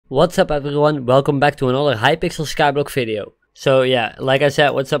What's up everyone, welcome back to another Hypixel Skyblock video. So yeah, like I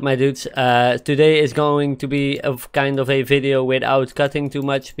said, what's up my dudes, today is going to be a kind of a video without cutting too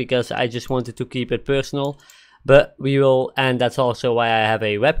much because I just wanted to keep it personal. But we will, and that's also why I have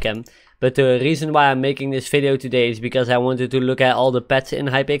a webcam. But the reason why I'm making this video today is because I wanted to look at all the pets in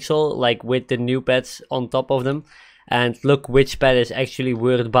Hypixel, like with the new pets on top of them. And look which pet is actually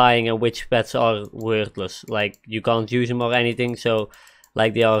worth buying and which pets are worthless. Like you can't use them or anything, so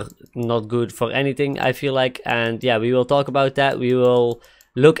like they are not good for anything, I feel like. And yeah, we will talk about that. We will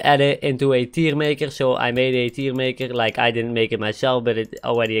look at it into a tier maker. So I made a tier maker, like I didn't make it myself, but it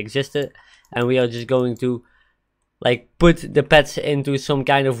already existed. And we are just going to like put the pets into some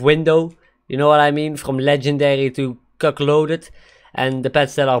kind of window, you know what I mean, from legendary to cuck loaded. And the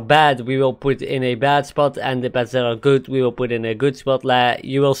pets that are bad we will put in a bad spot, and the pets that are good we will put in a good spot.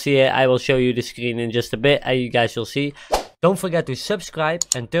 You will see it. I will show you the screen in just a bit and you guys will see. Don't forget to subscribe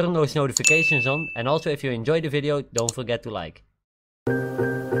and turn those notifications on, and also if you enjoyed the video, don't forget to like.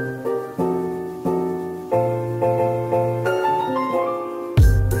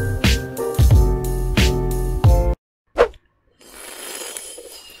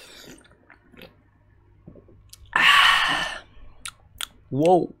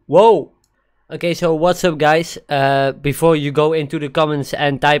 Whoa. Okay, so what's up guys? Before you go into the comments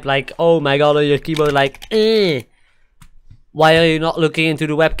and type like, oh my god, on your keyboard, like, why are you not looking into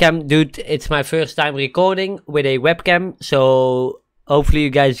the webcam? Dude, it's my first time recording with a webcam, so hopefully you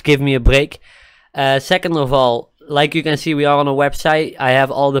guys give me a break. Second of all, like you can see, we are on a website. I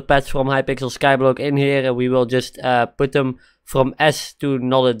have all the pets from Hypixel Skyblock in here, and we will just put them from S to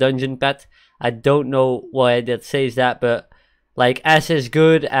not a dungeon pet. I don't know why that says that, but like S is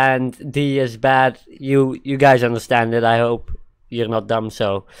good and D is bad. You guys understand it. I hope you're not dumb.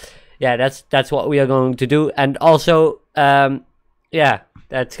 So yeah, that's what we are going to do. And also yeah,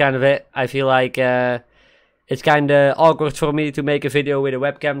 that's kind of it. I feel like it's kind of awkward for me to make a video with a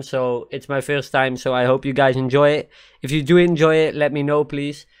webcam, so it's my first time, so I hope you guys enjoy it. If you do enjoy it, let me know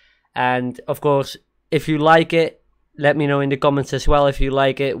please. And of course, if you like it, let me know in the comments as well if you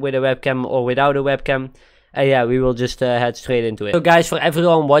like it with a webcam or without a webcam. Yeah, we will just head straight into it. So guys, for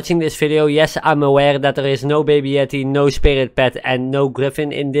everyone watching this video, yes, I'm aware that there is no baby yeti, no spirit pet and no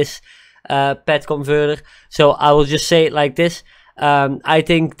griffin in this pet converter. So I will just say it like this. I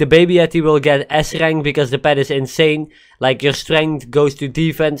think the baby yeti will get S rank because the pet is insane. Like your strength goes to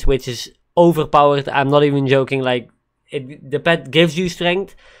defense, which is overpowered. I'm not even joking. Like the pet gives you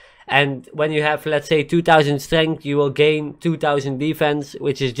strength. And when you have, let's say, 2000 strength, you will gain 2000 defense,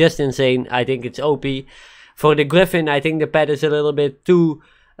 which is just insane. I think it's OP. For the griffin, I think the pet is a little bit too,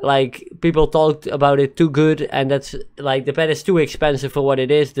 like, people talked about it too good, and that's, like, the pet is too expensive for what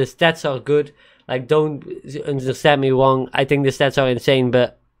it is. The stats are good, like, don't understand me wrong, I think the stats are insane,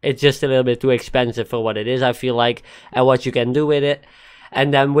 but it's just a little bit too expensive for what it is, I feel like, and what you can do with it.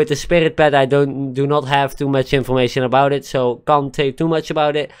 And then with the spirit pet, I do not have too much information about it, so can't say too much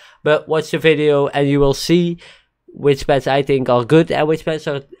about it, but watch the video and you will see which pets I think are good and which pets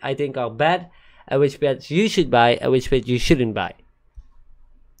I think are bad, and which pets you should buy and which pets you shouldn't buy.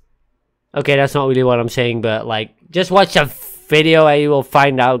 Okay, that's not really what I'm saying, but like, just watch the video and you will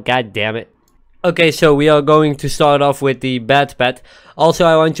find out, god damn it. Okay, so we are going to start off with the bad pet. Also,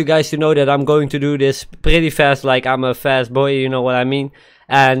 I want you guys to know that I'm going to do this pretty fast, like I'm a fast boy, you know what I mean?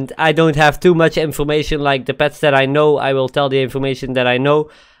 And I don't have too much information, like the pets that I know, I will tell the information that I know.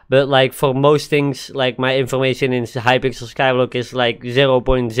 But like for most things, like my information in Hypixel Skyblock is like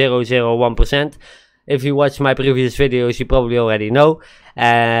 0.001%. If you watch my previous videos, you probably already know.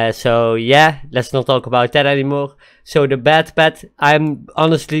 So yeah, let's not talk about that anymore. So the bad pet, I'm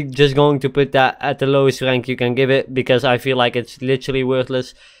honestly just going to put that at the lowest rank you can give it, because I feel like it's literally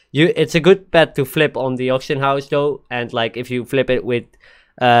worthless. It's a good pet to flip on the auction house though, and like if you flip it with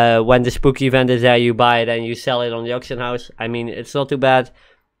when the spooky event is there, you buy it and you sell it on the auction house. I mean, it's not too bad,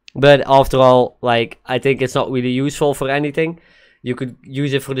 but after all, like I think it's not really useful for anything. You could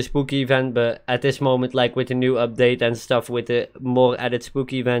use it for the spooky event, but at this moment, like with the new update and stuff, with the more added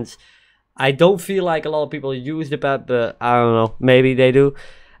spooky events, I don't feel like a lot of people use the pet, but I don't know, maybe they do.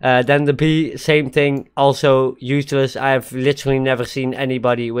 Then the bee, same thing, also useless. I have literally never seen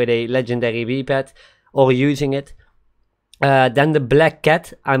anybody with a legendary bee pet or using it. Then the black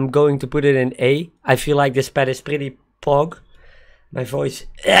cat, I'm going to put it in A. I feel like this pet is pretty pog. My voice,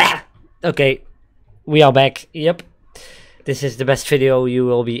 okay, we are back, yep. This is the best video you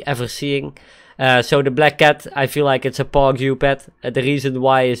will be ever seeing. So the black cat, I feel like it's a POG pet. The reason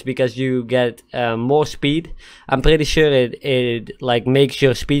why is because you get more speed. I'm pretty sure it like makes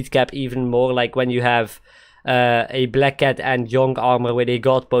your speed cap even more. Like when you have a black cat and young armor with a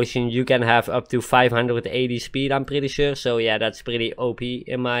god potion, you can have up to 580 speed, I'm pretty sure. So yeah, that's pretty OP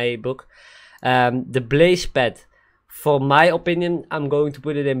in my book. The blaze pet, for my opinion, I'm going to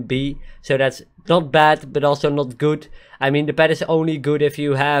put it in B. So that's not bad, but also not good. I mean, the pet is only good if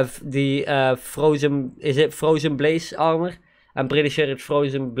you have the frozen blaze armor? I'm pretty sure it's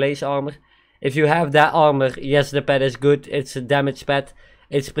frozen blaze armor. If you have that armor, yes, the pet is good. It's a damage pet.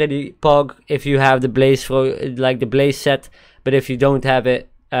 It's pretty pog if you have the blaze the blaze set. But if you don't have it,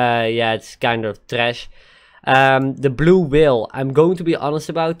 yeah, it's kind of trash. The blue whale, I'm going to be honest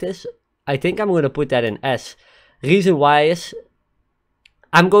about this. I think I'm going to put that in S. Reason why is,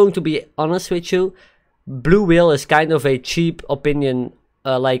 I'm going to be honest with you, blue whale is kind of a cheap opinion,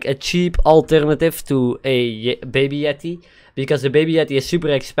 like a cheap alternative to a baby yeti, because the baby yeti is super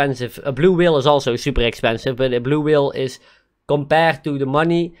expensive. A blue whale is also super expensive, but a blue whale is, compared to the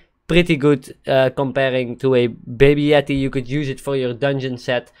money, pretty good comparing to a baby yeti. You could use it for your dungeon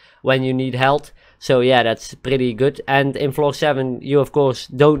set when you need health. So yeah, that's pretty good. And in floor 7, you of course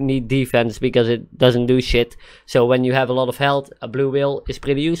don't need defense because it doesn't do shit. So when you have a lot of health, a blue whale is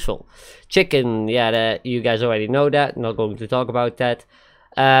pretty useful. Chicken, yeah, you guys already know that. Not going to talk about that.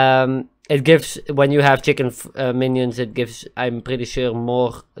 It gives, when you have chicken minions, it gives, I'm pretty sure,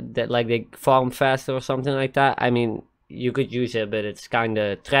 more that like they farm faster or something like that. I mean, you could use it, but it's kind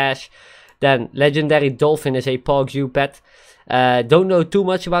of trash. Then legendary dolphin is a PogU pet. Don't know too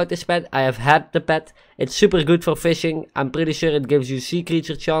much about this pet. I have had the pet. It's super good for fishing. I'm pretty sure it gives you sea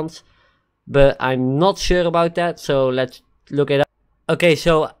creature chance, but I'm not sure about that, so let's look it up. Okay,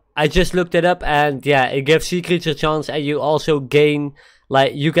 so I just looked it up, and yeah, it gives sea creature chance, and you also gain,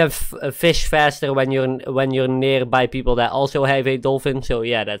 like, you can fish faster when you're nearby people that also have a dolphin. So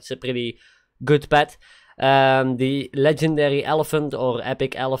yeah, that's a pretty good pet. The legendary elephant or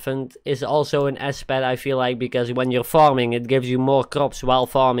epic elephant is also an S pet, I feel like, because when you're farming, it gives you more crops while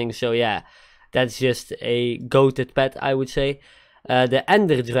farming. So yeah, that's just a goated pet, I would say. The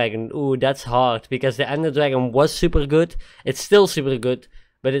ender dragon, ooh, that's hard, because the ender dragon was super good. It's still super good,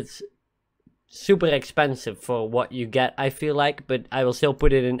 but it's super expensive for what you get, I feel like. But I will still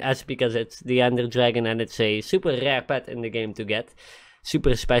put it in S because it's the ender dragon and it's a super rare pet in the game to get.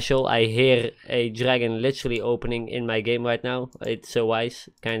 Super special. I hear a dragon literally opening in my game right now. It's so wise,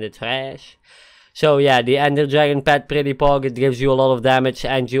 kind of trash. So yeah, the ender dragon pet, pretty pog. It gives you a lot of damage,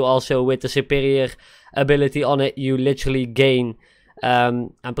 and you also, with the superior ability on it, you literally gain,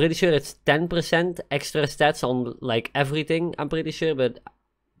 I'm pretty sure it's 10% extra stats on like everything, I'm pretty sure, but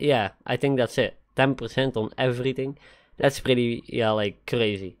yeah, I think that's it. 10% on everything. That's pretty, yeah, like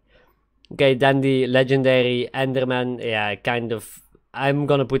crazy. Okay, then the legendary enderman, yeah, kind of, I'm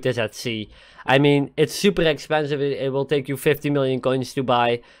gonna put this at C. I mean, it's super expensive. It will take you 50 million coins to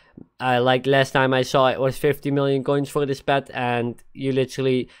buy. Like last time I saw, it was 50 million coins for this pet, and you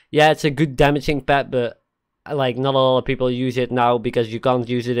literally, yeah, it's a good damaging pet, but like not a lot of people use it now because you can't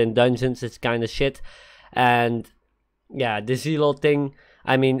use it in dungeons. It's kind of shit. And yeah, the zealot thing,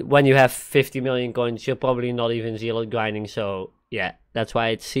 I mean, when you have 50 million coins, you're probably not even zealot grinding. So yeah, that's why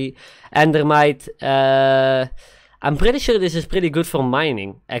it's C. Endermite, I'm pretty sure this is pretty good for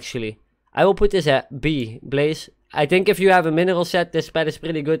mining, actually. I will put this at B, Blaze. I think if you have a mineral set, this pet is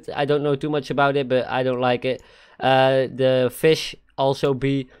pretty good. I don't know too much about it, but I don't like it. The fish, also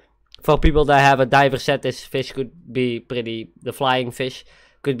B. For people that have a diver set, this fish could be pretty, the flying fish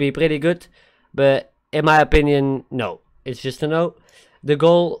could be pretty good. But in my opinion, no. It's just a no. The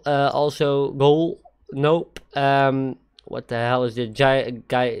goal, also, nope. What the hell is the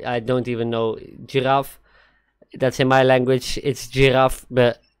guy? I don't even know. Giraffe. That's in my language, it's giraffe,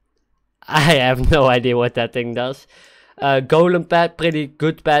 but I have no idea what that thing does. Golem pet, pretty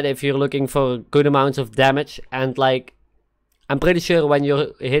good pet if you're looking for good amounts of damage. And like, I'm pretty sure when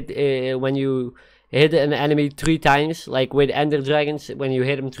you hit an enemy 3 times, like with ender dragons, when you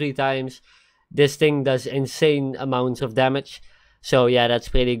hit them 3 times, this thing does insane amounts of damage. So yeah, that's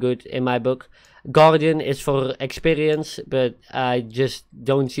pretty good in my book. Guardian is for experience, but I just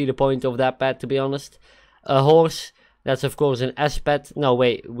don't see the point of that pet, to be honest. A horse, that's of course an S pet. No,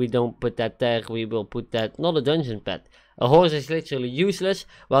 wait, we don't put that there. We will put that, not a dungeon pet. A horse is literally useless.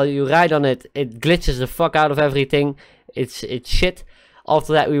 While you ride on it, it glitches the fuck out of everything. It's shit.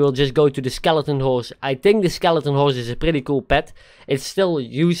 After that, we will just go to the skeleton horse. I think the skeleton horse is a pretty cool pet. It's still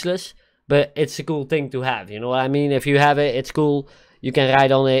useless, but it's a cool thing to have. You know what I mean? If you have it, it's cool. You can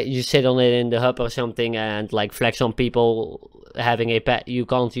ride on it. You sit on it in the hub or something and like flex on people. Having a pet, you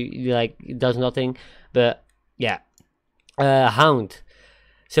can't, like, it does nothing. But yeah, hound.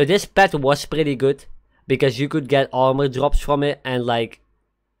 So this pet was pretty good because you could get armor drops from it, and like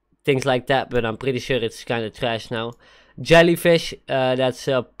things like that, but I'm pretty sure it's kind of trash now. Jellyfish, that's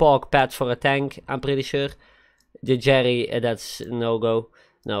a pork pet for a tank, I'm pretty sure. The Jerry, that's no go.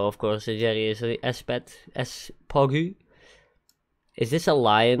 No, of course, the Jerry is a S-pet. S-Pogu. Is this a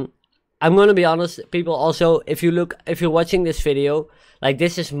lion? I'm gonna be honest, people, also, if you're watching this video, like,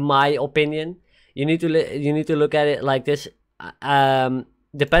 this is my opinion. You need to look at it like this.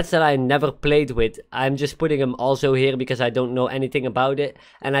 The pets that I never played with, I'm just putting them also here because I don't know anything about it,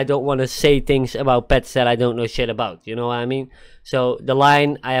 and I don't want to say things about pets that I don't know shit about, you know what I mean? So the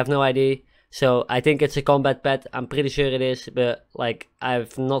lion, I have no idea. So I think it's a combat pet, I'm pretty sure it is, but like,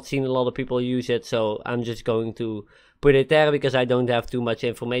 I've not seen a lot of people use it, so I'm just going to put it there because I don't have too much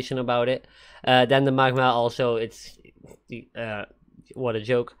information about it. Then the magma, also, it's what a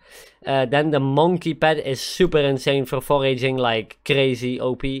joke. Then the monkey pet is super insane for foraging, like crazy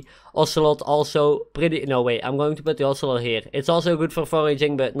OP. Ocelot also pretty, no wait, I'm going to put the ocelot here. It's also good for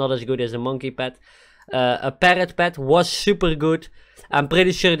foraging, but not as good as a monkey pet. A parrot pet was super good. I'm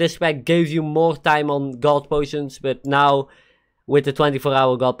pretty sure this pet gave you more time on gold potions, but now with the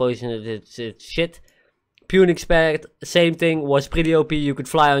 24-hour gold potion, it's shit. Punix pet, same thing, was pretty OP. You could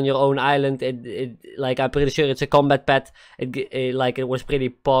fly on your own island. Like, I'm pretty sure it's a combat pet. It was pretty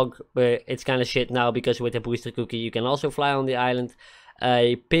pog, but it's kind of shit now because with the booster cookie you can also fly on the island.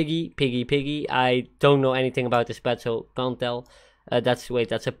 Piggy. I don't know anything about this pet, so can't tell. That's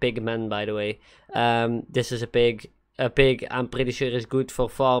a pig man, by the way. This is a pig. A pig, I'm pretty sure, is good for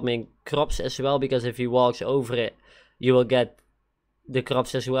farming crops as well, because if he walks over it, you will get the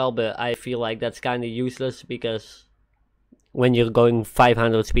crops as well, but I feel like that's kind of useless because when you're going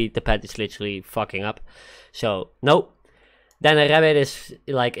 500 speed, the pet is literally fucking up. So, no. Then a rabbit is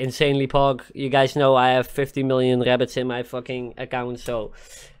like insanely pog. You guys know I have 50 million rabbits in my fucking account, so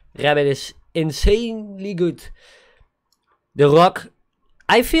rabbit is insanely good. The rock,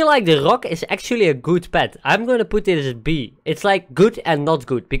 I feel like the rock is actually a good pet. I'm gonna put it as B. It's like good and not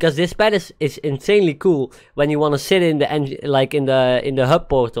good, because this pet is insanely cool when you want to sit in the end, like in the hub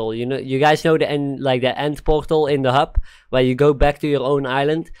portal. You know, you guys know the end portal in the hub where you go back to your own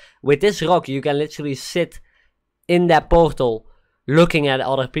island. With this rock, you can literally sit in that portal looking at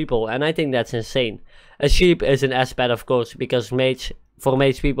other people, and I think that's insane. A sheep is an S pet, of course, because for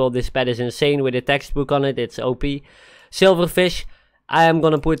mage people, this pet is insane with a textbook on it. It's OP. Silverfish, I am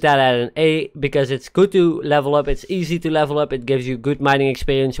gonna put that at an A because it's good to level up. It's easy to level up. It gives you good mining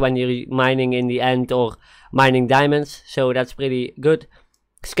experience when you're mining in the end or mining diamonds. So that's pretty good.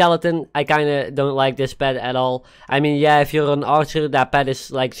 Skeleton, I kind of don't like this pet at all. I mean, yeah, if you're an archer, that pet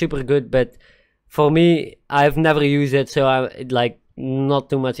is like super good. But for me, I've never used it, so I like not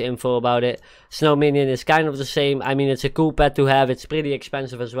too much info about it. Snow minion is kind of the same. I mean, it's a cool pet to have. It's pretty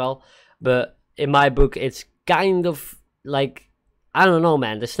expensive as well. But in my book, it's kind of like, I don't know,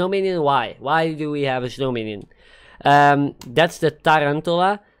 man. The snow minion, why? Why do we have a snow minion? That's the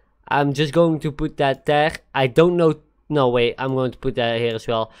tarantula. I'm just going to put that there. I don't know. No, wait. I'm going to put that here as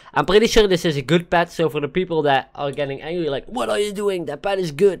well. I'm pretty sure this is a good pet. So for the people that are getting angry, like, what are you doing? That pet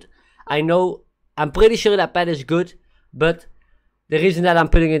is good. I know. I'm pretty sure that pet is good. But the reason that I'm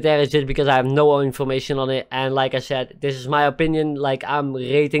putting it there is just because I have no information on it. And like I said, this is my opinion. Like, I'm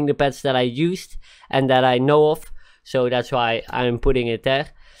rating the pets that I used and that I know of. So that's why I'm putting it there.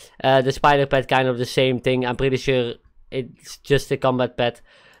 The spider pet, kind of the same thing. I'm pretty sure it's just a combat pet.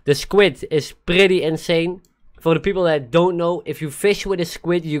 The squid is pretty insane. For the people that don't know, if you fish with a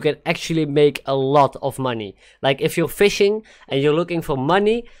squid, you can actually make a lot of money. Like, if you're fishing and you're looking for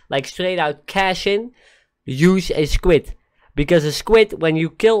money, like straight out cash in, use a squid. Because a squid, when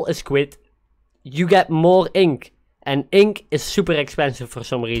you kill a squid, you get more ink. And ink is super expensive for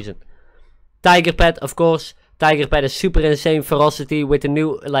some reason. Tiger pet, of course. Tiger pet is super insane ferocity with the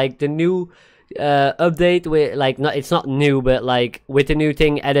new, like, the new update with, like, it's not new, but like with the new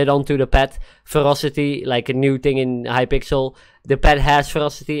thing added onto the pet, ferocity, like a new thing in Hypixel. The pet has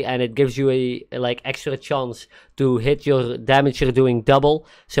ferocity and it gives you a like extra chance to hit your damage you're doing double.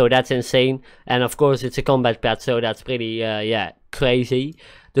 So that's insane. And of course it's a combat pet, so that's pretty yeah, crazy.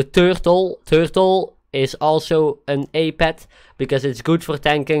 The turtle is also an A pet because it's good for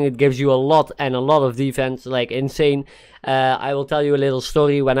tanking. It gives you a lot of defense, like insane. I will tell you a little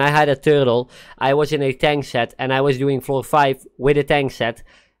story. When I had a turtle, I was in a tank set and I was doing floor 5 with a tank set,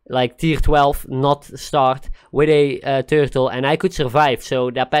 like tier 12, not start, with a turtle, and I could survive.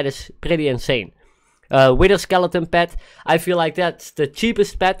 So that pet is pretty insane. Wither skeleton pet, I feel like that's the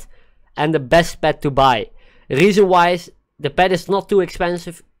cheapest pet and the best pet to buy. Reason why is the pet is not too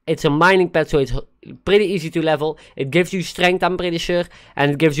expensive. It's a mining pet, so it's pretty easy to level. It gives you strength, I'm pretty sure,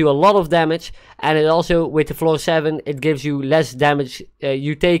 and it gives you a lot of damage. And it also, with the floor 7, it gives you less damage.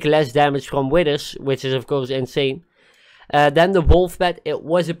 You take less damage from withers, which is of course insane. Then the wolf pet, it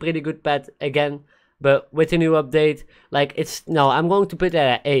was a pretty good pet again. But with the new update, like, I'm going to put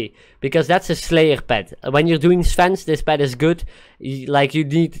that at A, because that's a slayer pet. When you're doing Svens, this pet is good. You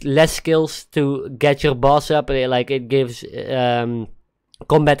need less skills to get your boss up. Like, it gives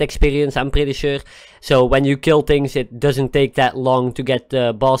combat experience, I'm pretty sure. So when you kill things, it doesn't take that long to get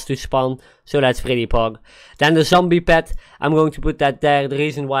the boss to spawn. So that's pretty pog. Then the zombie pet, I'm going to put that there. The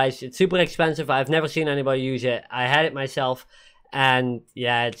reason why is it's super expensive. I've never seen anybody use it. I had it myself. And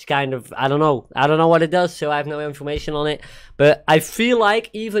yeah, it's kind of, I don't know what it does, so I have no information on it. But I feel like,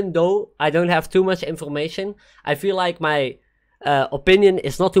 even though I don't have too much information, I feel like my opinion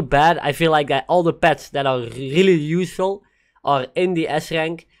is not too bad. I feel like that all the pets that are really useful are in the S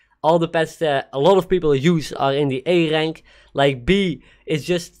rank. All the pets that a lot of people use are in the A rank. Like B is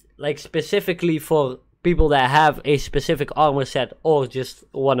just like specifically for people that have a specific armor set or just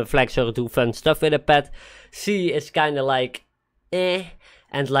want to flex or do fun stuff with a pet. C is kind of like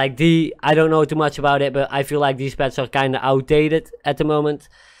and like D, I don't know too much about it, but I feel like these pets are kind of outdated at the moment.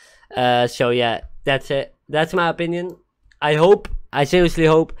 So yeah, that's it. That's my opinion. I seriously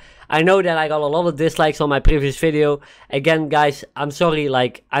hope. I know that I got a lot of dislikes on my previous video. Again, guys, I'm sorry.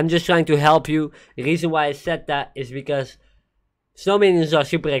 Like, I'm just trying to help you. The reason why I said that is because snow minions are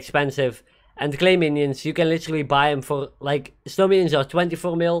super expensive, and clay minions, you can literally buy them for, like, snow minions are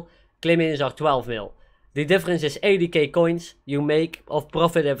 24 mil, clay minions are 12 mil. The difference is 80k coins you make of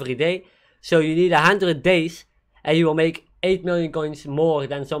profit every day. So you need 100 days and you will make 8 million coins more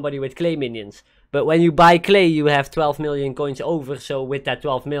than somebody with clay minions. But when you buy clay, you have 12 million coins over. So with that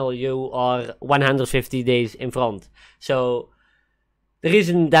 12 mil, you are 150 days in front. So the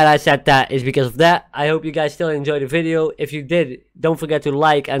reason that I said that is because of that. I hope you guys still enjoyed the video. If you did, don't forget to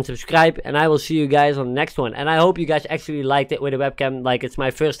like and subscribe. And I will see you guys on the next one. And I hope you guys actually liked it with a webcam. Like, it's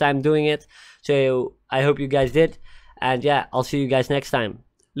my first time doing it. So I hope you guys did. And yeah, I'll see you guys next time.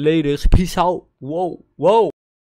 Laters. Peace out. Whoa. Whoa.